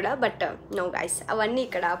నాకు కూడా, బట్ నో గైస్, అవన్నీ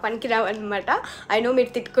ఇక్కడ పనికిరావు అనమాట. ఐ నో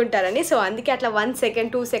మీరు తిట్టుకుంటారని, సో అందుకే అట్లా 1 second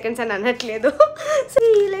 2 seconds అని అనట్లేదు.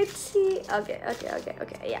 Let's see. Okay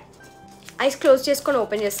yeah, eyes close చేసుకొని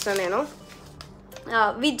ఓపెన్ చేస్తున్నాను నేను.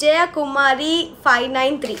 విజయ కుమారి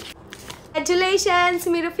 593. కంగ్రాచులేషన్స్,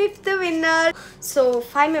 మీరు 5th విన్నర్. సో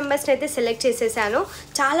 5 members అయితే సెలెక్ట్ చేసేసాను.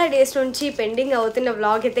 చాలా డేస్ నుంచి పెండింగ్ అవుతున్న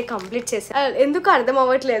వ్లాగ్ అయితే కంప్లీట్ చేశాను. ఎందుకు అర్థం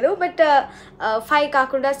అవ్వట్లేదు, బట్ 5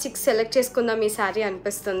 కాకుండా 6 సెలెక్ట్ చేసుకుందాం ఈసారి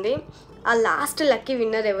అనిపిస్తుంది. ఆ లాస్ట్ లక్కీ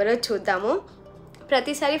విన్నర్ ఎవరో చూద్దాము.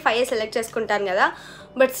 ప్రతిసారి 5 సెలెక్ట్ చేసుకుంటాను కదా,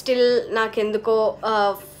 బట్ స్టిల్ నాకెందుకో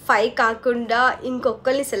 5 కాకుండా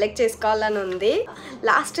ఇంకొకరిని సెలెక్ట్ చేసుకోవాలని ఉంది.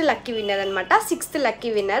 లాస్ట్ లక్కీ విన్నర్ అనమాట, 6th lucky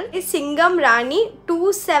winner Singam Rani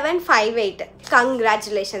 2758.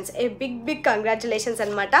 Congratulations, a big congratulations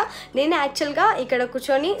అనమాట. నేను యాక్చువల్గా ఇక్కడ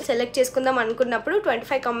కూర్చొని సెలెక్ట్ చేసుకుందాం అనుకున్నప్పుడు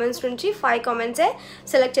 25 comments నుంచి 5 commentsే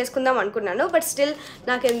సెలెక్ట్ చేసుకుందాం అనుకున్నాను, బట్ స్టిల్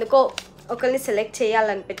నాకెందుకో ఒకరిని సెలెక్ట్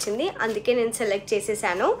చేయాలనిపించింది, అందుకే నేను సెలెక్ట్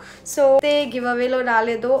చేసేసాను. సో గివ్ అవేలో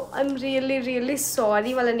రాలేదో ఐఎమ్ రియల్లీ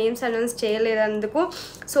సారీ, వాళ్ళ నేమ్స్ అనౌన్స్ చేయలేదందుకు.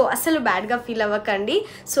 సో అసలు బ్యాడ్గా ఫీల్ అవ్వకండి.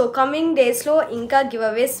 సో కమింగ్ డేస్లో ఇంకా గివ్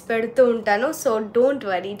అవేస్ పెడుతూ ఉంటాను. So don't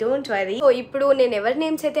worry. సో ఇప్పుడు నేను ఎవరి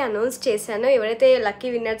నేమ్స్ అయితే అనౌన్స్ చేశానో, ఎవరైతే లక్కీ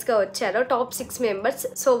విన్నర్స్గా వచ్చారో టాప్ 6 మెంబర్స్,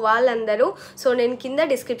 సో వాళ్ళందరూ, సో నేను కింద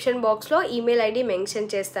డిస్క్రిప్షన్ బాక్స్లో ఈమెయిల్ ఐడి మెన్షన్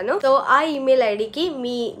చేస్తాను. సో ఆ ఈమెయిల్ ఐడికి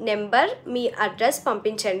మీ నెంబర్, మీ అడ్రస్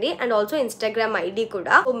పంపించండి అండ్ ఆల్సో ఇన్స్టాగ్రామ్ ఐడి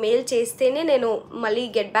కూడా. మెయిల్ చేస్తేనే నేను మళ్ళీ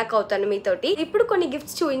గెట్ బ్యాక్ అవుతాను మీతోటి. ఇప్పుడు కొన్ని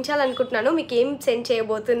గిఫ్ట్స్ చూపించాలనుకుంటున్నాను, మీకు ఏం సెండ్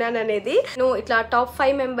చేయబోతున్నాను అనేది. నేను ఇట్లా టాప్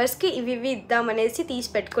 5 మెంబర్స్కి ఇవి ఇద్దామనేసి తీసి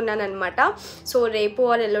పెట్టుకున్నాను అనమాట. సో రేపు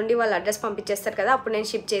ఆర్ ఎల్లుండి వాళ్ళ అడ్రస్ పంపించేస్తారు కదా, అప్పుడు నేను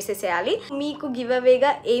షిప్ చేసేసేయాలి. మీకు గివ్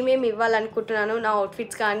అవేగా ఏమేమి ఇవ్వాలనుకుంటున్నాను, నా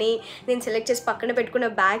అవుట్ఫిట్స్ కానీ, నేను సెలెక్ట్ చేసి పక్కన పెట్టుకున్న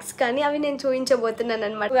బ్యాగ్స్ కానీ, అవి నేను చూపించబోతున్నాను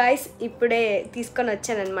అనమాట. గైస్ ఇప్పుడే తీసుకొని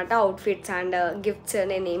వచ్చాను అనమాట అవుట్ఫిట్స్ అండ్ గిఫ్ట్స్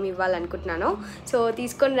నేను ఏమి ఇవ్వాలనుకుంటున్నాను. సో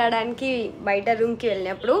తీసుకొని రావడానికి బయట రూమ్కి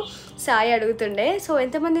వెళ్ళినప్పుడు సాయి అడుగుతుండే, సో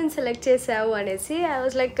ఎంతమందిని సెలెక్ట్ చేసావు అనేసి. ఐ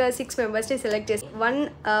వాజ్ లైక్ 6 మెంబర్స్ని సెలెక్ట్ చేసి 1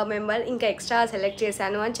 మెంబర్ ఇంకా ఎక్స్ట్రా సెలెక్ట్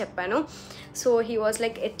చేశాను అని చెప్పాను. So he was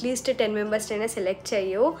like at least 10 మెంబర్స్నైనా select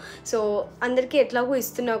చెయ్యు, సో అందరికీ ఎట్లాగో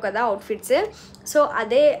ఇస్తున్నావు కదా అవుట్ఫిట్స్, సో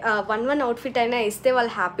అదే 1 అవుట్ఫిట్ అయినా ఇస్తే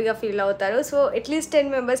వాళ్ళు హ్యాపీగా ఫీల్ అవుతారు. సో అట్లీస్ట్ 10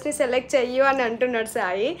 మెంబర్స్ని సెలెక్ట్ చెయ్యు అని అంటున్నాడు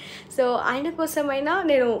సాయి. సో ఆయన కోసమైనా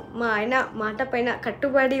నేను మా ఆయన మాట పైన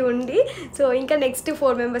కట్టుబడి ఉండి, సో ఇంకా నెక్స్ట్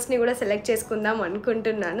 4 మెంబర్స్ని కూడా సెలెక్ట్ చేసుకుందాం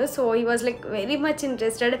అనుకుంటున్నాను. So he was like very much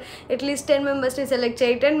interested. At least 10 మెంబర్స్ని సెలెక్ట్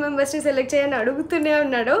చేయి, 10 మెంబర్స్ని సెలెక్ట్ చేయని అడుగుతూనే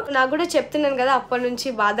ఉన్నాడు. నాకు కూడా చెప్తున్నాను కదా అప్పటి నుంచి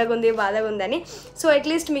బాధగా ఉంది అని. సో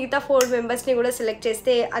అట్లీస్ట్ మిగతా 4 మెంబర్స్ని కూడా సెలెక్ట్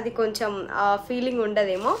చేస్తే అది కొంచెం ఫీలింగ్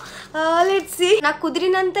ఉండదేమో. Let's see. నాకు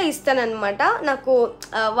కుదిరినంత ఇస్తానన్నమాట. నాకు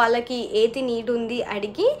వాళ్ళకి ఏది నీడ్ ఉంది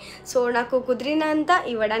అడిగి, సో నాకు కుదిరినంత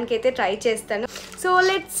ఇవ్వడానికి అయితే ట్రై చేస్తాను. So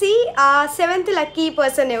let's see. 7th lucky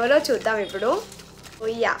person ఎవరో చూద్దాం ఇప్పుడు.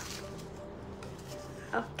 Yeah,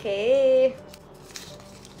 okay,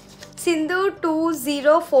 Sindhu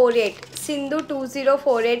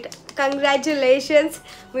 2048. కంగ్రాచ్యులేషన్స్,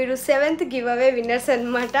 మీరు 7th గివ్ అవే విన్నర్స్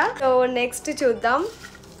అనమాట. సో నెక్స్ట్ చూద్దాం.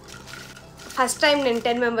 ఫస్ట్ టైం నేను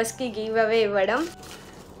 10 మెంబర్స్కి గివ్ అవే ఇవ్వడం.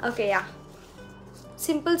 ఓకే, యా,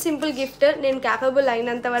 సింపుల్ గిఫ్ట్, నేను క్యాపబుల్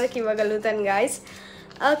అయినంత వరకు ఇవ్వగలుగుతాను గాయస్.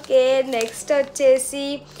 ఓకే, నెక్స్ట్ వచ్చేసి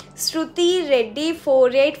శృతి రెడ్డి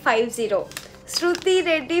 4850.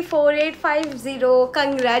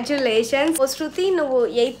 కంగ్రాచ్యులేషన్స్. శృతి, నువ్వు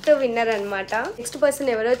 8th విన్నర్ అనమాట. నెక్స్ట్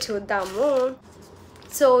పర్సన్ ఎవరో చూద్దాము.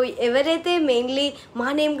 సో ఎవరైతే మెయిన్లీ మా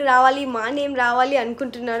నేమ్ రావాలి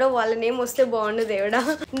అనుకుంటున్నారో వాళ్ళ నేమ్ వస్తే బాగుండు దేవుడా.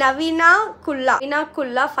 నవీనా కుల్లా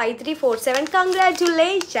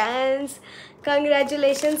 5347.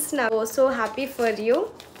 కంగ్రాచ్యులేషన్స్. నాకు so happy for you.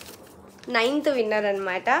 9th winner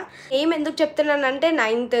అనమాట. నేమ్ ఎందుకు చెప్తున్నానంటే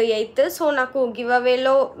 9th 8th. సో నాకు గివ్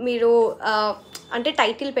అవేలో మీరు అంటే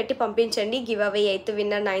టైటిల్ పెట్టి పంపించండి, give away 8th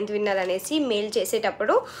winner 9th winner అనేసి మెయిల్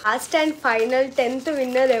చేసేటప్పుడు. Last and final 10th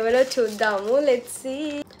winner ఎవరో చూద్దాము. Let's see.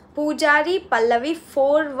 పూజారి పల్లవి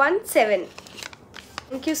 417.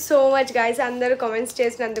 Thank you so much guys, అందరూ కామెంట్స్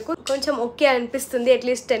చేసినందుకు. కొంచెం ఓకే అనిపిస్తుంది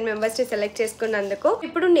అట్లీస్ట్ 10 మెంబర్స్ని సెలెక్ట్ చేసుకున్నందుకు.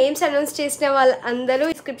 ఇప్పుడు నేమ్స్ అనౌన్స్ చేసిన వాళ్ళందరూ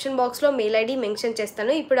డిస్క్రిప్షన్ బాక్స్లో మెయిల్ ఐడి మెన్షన్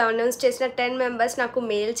చేస్తాను. ఇప్పుడు అనౌన్స్ చేసిన 10 మెంబర్స్ నాకు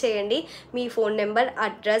మెయిల్ చేయండి, మీ phone number,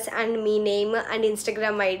 address and me name and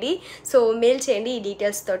Instagram ID. So mail చేయండి, ఈ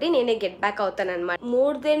డీటెయిల్స్ తోటి నేనే గెట్ బ్యాక్ అవుతాను అనమాట.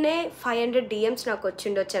 మోర్ దెన్ 500 DMs నాకు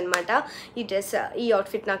వచ్చిండొచ్చు అనమాట, ఈ డ్రెస్, ఈ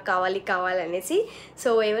అవుట్ఫిట్ నాకు కావాలనేసి. సో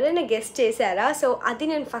ఎవరైనా గెస్ట్ చేశారా? సో అది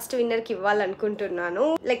నేను ఫస్ట్ విన్నర్కి ఇవ్వాలనుకుంటున్నాను.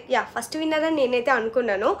 లైక్ యా, ఫస్ట్ విన్నర్ అని నేనైతే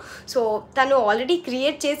అనుకున్నాను. సో తను ఆల్రెడీ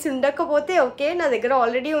క్రియేట్ చేసి ఉండకపోతే ఓకే, నా దగ్గర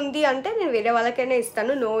ఆల్రెడీ ఉంది అంటే నేను వేరే వాళ్ళకైనా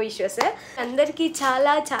ఇస్తాను, నో ఇష్యూస్. అందరికీ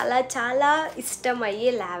చాలా చాలా చాలా ఇష్టం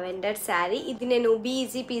అయ్యే లావెండర్ శారీ. ఇది నేను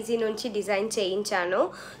BEASY నుంచి డిజైన్ చేయించాను.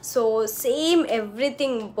 సో సేమ్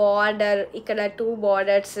ఎవ్రీథింగ్, బార్డర్, ఇక్కడ 2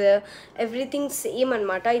 బార్డర్స్, ఎవ్రీథింగ్ సేమ్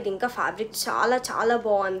అనమాట. ఇది ఇంకా ఫ్యాబ్రిక్ చాలా చాలా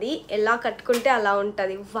బాగుంది, ఎలా కట్టుకుంటే అలా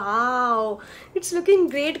ఉంటుంది. వావ్, ఇట్స్ లుకింగ్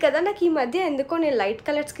గ్రేట్ కదా. నాకు ఈ మధ్య ఎందుకో నేను లైట్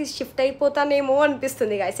కలర్స్కి షిఫ్ట్ అయిపోతానేమో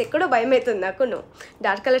అనిపిస్తుంది గాయస్. ఎక్కడో భయం అవుతుంది నాకు.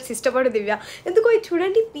 డార్క్ కలర్స్ ఇష్టపడు దివ్య. ఎందుకో ఇది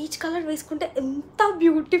చూడండి, పీచ్ కలర్ వేసుకుంటే ఎంత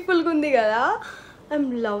బ్యూటిఫుల్గా ఉంది కదా. I'm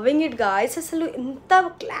loving it guys. అసలు ఎంత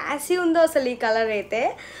క్లాసీ ఉందో అసలు ఈ కలర్ అయితే.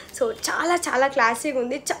 సో చాలా చాలా క్లాసీగా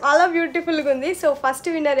ఉంది, చాలా బ్యూటిఫుల్గా ఉంది. సో ఫస్ట్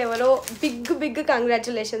విన్నర్ ఎవరో బిగ్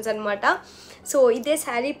కంగ్రాచ్యులేషన్స్ అనమాట. సో ఇదే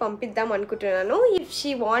శారీ పంపిద్దాం అనుకుంటున్నాను. ఇఫ్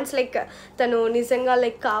షీ వాంట్స్ లైక్ తను నిజంగా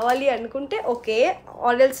లైక్ కావాలి అనుకుంటే ఓకే,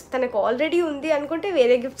 ఆర్ఎల్స్ తనకు ఆల్రెడీ ఉంది అనుకుంటే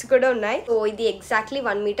వేరే గిఫ్ట్స్ కూడా ఉన్నాయి. సో ఇది ఎగ్జాక్ట్లీ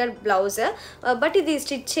 1 మీటర్ బ్లౌజ్, బట్ ఇది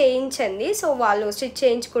స్టిచ్ చేయించండి. సో వాళ్ళు స్టిచ్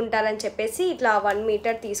చేయించుకుంటారని చెప్పేసి ఇట్లా 1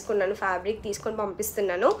 మీటర్ తీసుకున్నాను, ఫ్యాబ్రిక్ తీసుకొని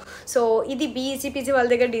పంపిస్తున్నాను. సో ఇది బీజీపీజీ వాళ్ళ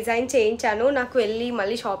దగ్గర డిజైన్ చేయించాను. నాకు వెళ్ళి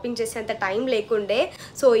మళ్ళీ షాపింగ్ చేసేంత టైం లేకుండే.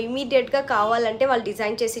 సో ఇమీడియట్గా కావాలంటే వాళ్ళు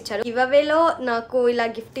డిజైన్ చేసి ఇచ్చారు. గివ్అవేలో నాకు ఇలా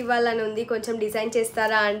గిఫ్ట్ ఇవ్వాలని ఉంది, కొంచెం డిజైన్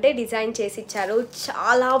చేస్తారా అంటే డిజైన్ చేసి ఇచ్చారు.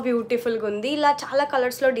 చాలా బ్యూటిఫుల్గా ఉంది. ఇలా చాలా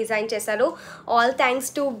కలర్స్లో డిజైన్ చేశారు. ఆల్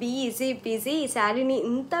థ్యాంక్స్ టు బీజీపీజీ ఈ శారీని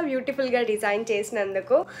ఇంత బ్యూటిఫుల్గా డిజైన్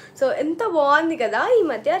చేసినందుకు. సో ఎంత బాగుంది కదా. ఈ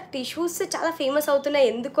మధ్య టిష్యూస్ చాలా ఫేమస్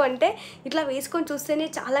అవుతున్నాయి. ఎందుకు అంటే ఇట్లా వేసుకొని చూస్తేనే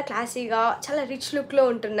చాలా క్లాసీగా, చాలా రిచ్ లుక్లో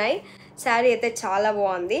ఉంటున్నాయి. శారీ అయితే చాలా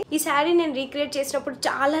బాగుంది. ఈ శారీ నేను రీక్రియేట్ చేసినప్పుడు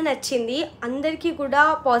చాలా నచ్చింది. అందరికీ కూడా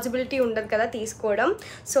పాసిబిలిటీ ఉండదు కదా తీసుకోవడం.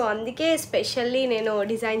 సో అందుకే స్పెషల్లీ నేను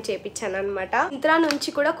డిజైన్ చేయించాను అనమాట. ఇంత్రా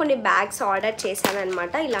నుంచి కూడా కొన్ని బ్యాగ్స్ ఆర్డర్ చేశాను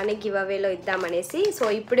అనమాట, ఇలానే గివ్ అవేలో ఇద్దామనేసి. సో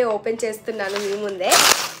ఇప్పుడే ఓపెన్ చేస్తున్నాను మీ ముందే.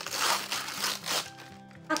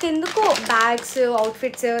 నాకెందుకో బ్యాగ్స్,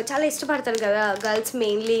 అవుట్ఫిట్స్ చాలా ఇష్టపడతారు కదా గర్ల్స్.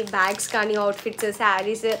 మెయిన్లీ బ్యాగ్స్ కానీ అవుట్ఫిట్స్,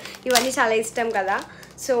 శారీస్ ఇవన్నీ చాలా ఇష్టం కదా.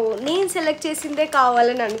 సో నేను సెలెక్ట్ చేసిందే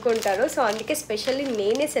కావాలని అనుకుంటారు. సో అందుకే స్పెషల్లీ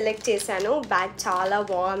నేనే సెలెక్ట్ చేశాను. బ్యాగ్ చాలా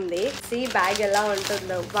బాగుంది. సీ బ్యాగ్ ఎలా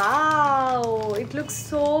ఉంటుందో. Wow, it looks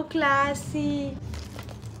so classy.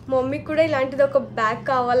 మమ్మీకి కూడా ఇలాంటిది ఒక బ్యాగ్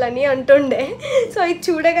కావాలని అంటుండే. సో ఇది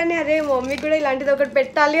చూడగానే అరే మమ్మీకి కూడా ఇలాంటిది ఒకటి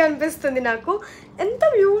పెట్టాలి అనిపిస్తుంది నాకు. ఎంత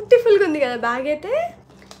బ్యూటిఫుల్గా ఉంది కదా బ్యాగ్ అయితే.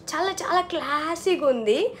 చాలా చాలా క్లాసీగా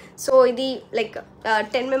ఉంది. సో ఇది లైక్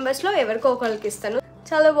 10 మెంబర్స్లో ఎవరికో ఒకరికి ఇస్తాను.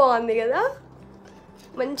 చాలా బాగుంది కదా.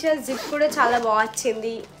 మంచిగా జిప్ కూడా చాలా బాగా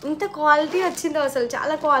వచ్చింది. ఇంత క్వాలిటీ వచ్చిందో అసలు,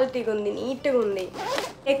 చాలా క్వాలిటీగా ఉంది, నీట్గా ఉంది.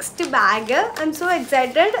 Next bag, I'm so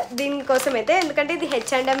excited దీనికోసం అయితే, ఎందుకంటే ఇది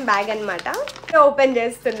H&M బ్యాగ్ అనమాట. ఓపెన్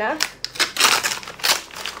చేస్తున్నా.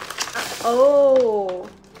 Oh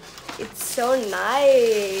it's so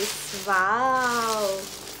nice. Wow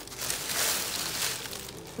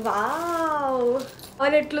wow,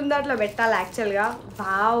 మరి ఎట్లుందో అట్లా పెట్టాలి యాక్చువల్గా.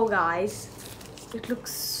 Wow guys, it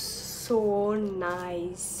looks so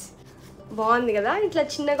nice. బాగుంది కదా. ఇట్లా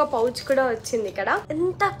చిన్నగా పౌచ్ కూడా వచ్చింది ఇక్కడ.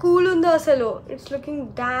 ఎంత కూల్ ఉందో అసలు. It's looking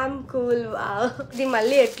dam cool. ఇది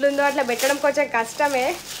మళ్ళీ ఎట్లుందో అట్లా పెట్టడం కొంచెం కష్టమే,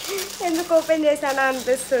 ఎందుకు ఓపెన్ చేశానా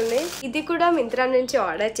అనిపిస్తుంది. ఇది కూడా మింత్రా నుంచి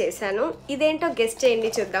ఆర్డర్ చేశాను. ఇదేంటో గెస్ట్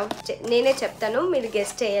చేయండి చూద్దాం. నేనే చెప్తాను, మీరు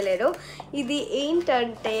గెస్ట్ చేయలేరు. ఇది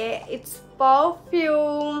ఏంటంటే ఇట్స్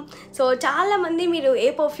పర్ఫ్యూమ్. సో చాలామంది మీరు ఏ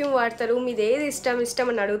పర్ఫ్యూమ్ వాడతారు, మీది ఏది ఇష్టం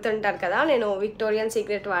అని అడుగుతుంటారు కదా. నేను విక్టోరియన్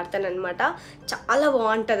సీక్రెట్ వాడతాను అనమాట. చాలా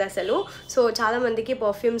బాగుంటుంది అసలు. సో చాలామందికి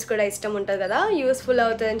పర్ఫ్యూమ్స్ కూడా ఇష్టం ఉంటుంది కదా, యూస్ఫుల్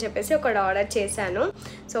అవుతుందని చెప్పేసి ఒకటి ఆర్డర్ చేశాను.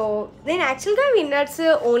 సో నేను యాక్చువల్గా విన్నర్స్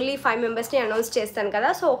ఓన్లీ 5 మెంబర్స్ని అనౌన్స్ చేస్తాను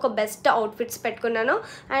కదా. సో ఒక బెస్ట్ అవుట్ఫిట్స్ పెట్టుకున్నాను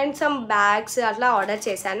అండ్ సమ్ బ్యాగ్స్ అట్లా ఆర్డర్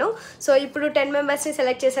చేశాను. సో ఇప్పుడు 10 మెంబర్స్ని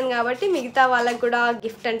సెలెక్ట్ చేశాను కాబట్టి మిగతా వాళ్ళకి కూడా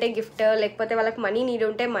గిఫ్ట్ అంటే గిఫ్ట్, లేకపోతే వాళ్ళకి మనీ నీడ్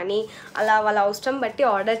ఉంటే మనీ, అలా వాళ్ళ అవసరం బట్టి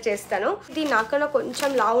ఆర్డర్ చేస్తాను. ఇది నాకన్నా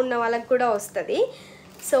కొంచెం లావు ఉన్న వాళ్ళకి కూడా వస్తుంది.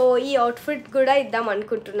 సో ఈ అవుట్ఫిట్ కూడా ఇద్దాం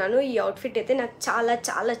అనుకుంటున్నాను. ఈ అవుట్ఫిట్ అయితే నాకు చాలా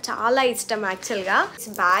చాలా చాలా ఇష్టం యాక్చువల్గా.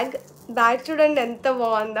 బ్యాగ్ చూడండి ఎంత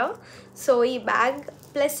బాగుందో. సో ఈ బ్యాగ్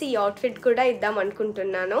ప్లస్ ఈ అవుట్ఫిట్ కూడా ఇద్దాం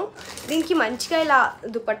అనుకుంటున్నాను. దీనికి మంచిగా ఇలా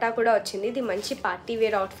దుపట్టా కూడా వచ్చింది. ఇది మంచి పార్టీ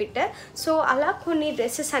వేర్ అవుట్ఫిట్. సో అలా కొన్ని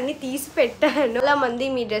డ్రెస్సెస్ అన్నీ తీసి పెట్టాను. చాలా మంది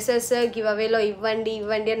మీ డ్రెస్సెస్ గివ్ అవేలో ఇవ్వండి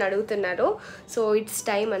అని అడుగుతున్నారు. సో ఇట్స్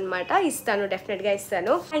టైమ్ అనమాట. ఇస్తాను, డెఫినెట్గా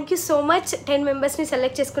ఇస్తాను. Thank you so much. 10 మెంబర్స్ని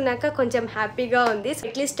సెలెక్ట్ చేసుకున్నాక కొంచెం హ్యాపీగా ఉంది.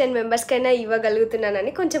 అట్లీస్ట్ 10 మెంబర్స్కైనా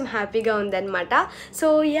ఇవ్వగలుగుతున్నానని కొంచెం హ్యాపీగా ఉందన్నమాట. సో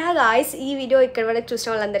యా గాయ్స్, ఈ వీడియో ఇక్కడ వరకు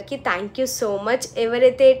చూసిన వాళ్ళందరికీ థ్యాంక్ యూ సో మచ్.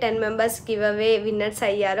 ఎవరైతే 10 మెంబర్స్ గివ్ అవే విన్నర్స్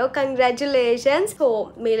అయ్యారో కంగ్రాచులేషన్స్. సో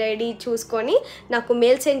మెయిల్ ఐడి చూసుకొని నాకు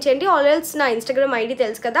మెయిల్ సెండ్ చేయండి. ఆల్రెల్స్ నా ఇన్స్టాగ్రామ్ ఐడి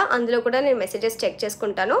తెలుసు కదా, అందులో కూడా నేను మెసేజెస్ చెక్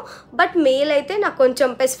చేసుకుంటాను. బట్ మెయిల్ అయితే నాకు కొంచెం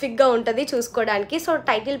స్పెసిఫిక్గా ఉంటుంది చూసుకోవడానికి. సో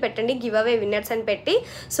టైటిల్ పెట్టండి గివ్ అవే విన్నర్స్ అని పెట్టి.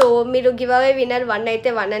 సో మీరు గివ్ అవే విన్నర్ 1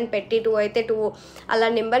 అయితే 1 అని పెట్టి, 2 అయితే 2 అలా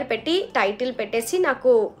నెంబర్ పెట్టి టైటిల్ పెట్టేసి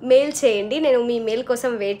నాకు మెయిల్ చేయండి. నేను మీ మెయిల్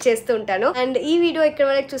కోసం వెయిట్ చేస్తూ ఉంటాను. అండ్ ఈ వీడియో ఇక్కడ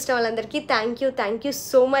వరకు చూసిన వాళ్ళందరికీ thank you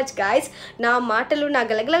so much guys. నా మాటలు, నా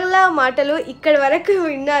గలగలగల మాటలు ఇక్కడ వరకు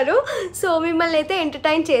విన్నారు. సో మిమ్మల్ని అయితే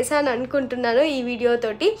ఎంటర్టైన్ చేశాను అనుకుంటున్నాను ఈ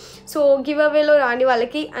వీడియోతోటి. సో గివ్ అవేలో రాని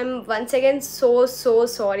వాళ్ళకి I'm once again so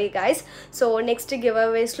sorry guys. So next give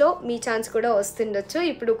అవేస్లో me chance కూడా వస్తుండొచ్చు.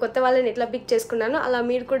 ఇప్పుడు కొత్త వాళ్ళని ఎట్లా పిక్ చేసుకున్నానో అలా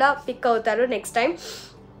మీరు కూడా పిక్ అవుతారు next time.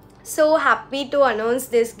 So happy to announce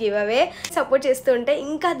this give away. Support చేస్తుంటే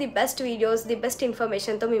ఇంకా the best videos, the best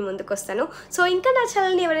ఇన్ఫర్మేషన్తో మీ ముందుకు వస్తాను. సో ఇంకా నా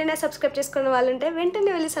ఛానల్ని ఎవరైనా సబ్స్క్రైబ్ చేసుకున్న వాళ్ళు ఉంటే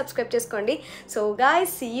వెంటనే వెళ్ళి సబ్స్క్రైబ్ చేసుకోండి. So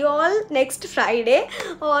guys, see you all next Friday.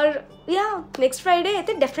 Are next Friday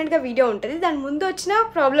అయితే డెఫినెట్గా వీడియో ఉంటుంది. దాని ముందు వచ్చినా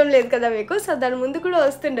ప్రాబ్లం లేదు కదా మీకు. సో దాని ముందు కూడా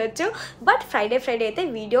వస్తుండొచ్చు. బట్ ఫ్రైడే అయితే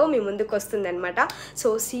వీడియో మీ ముందుకు వస్తుంది అనమాట. So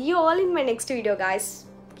see you all in my next video guys.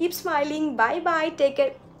 Keep smiling. Bye, take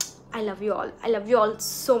care. I love you all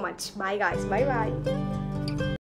so much. Bye guys. Bye.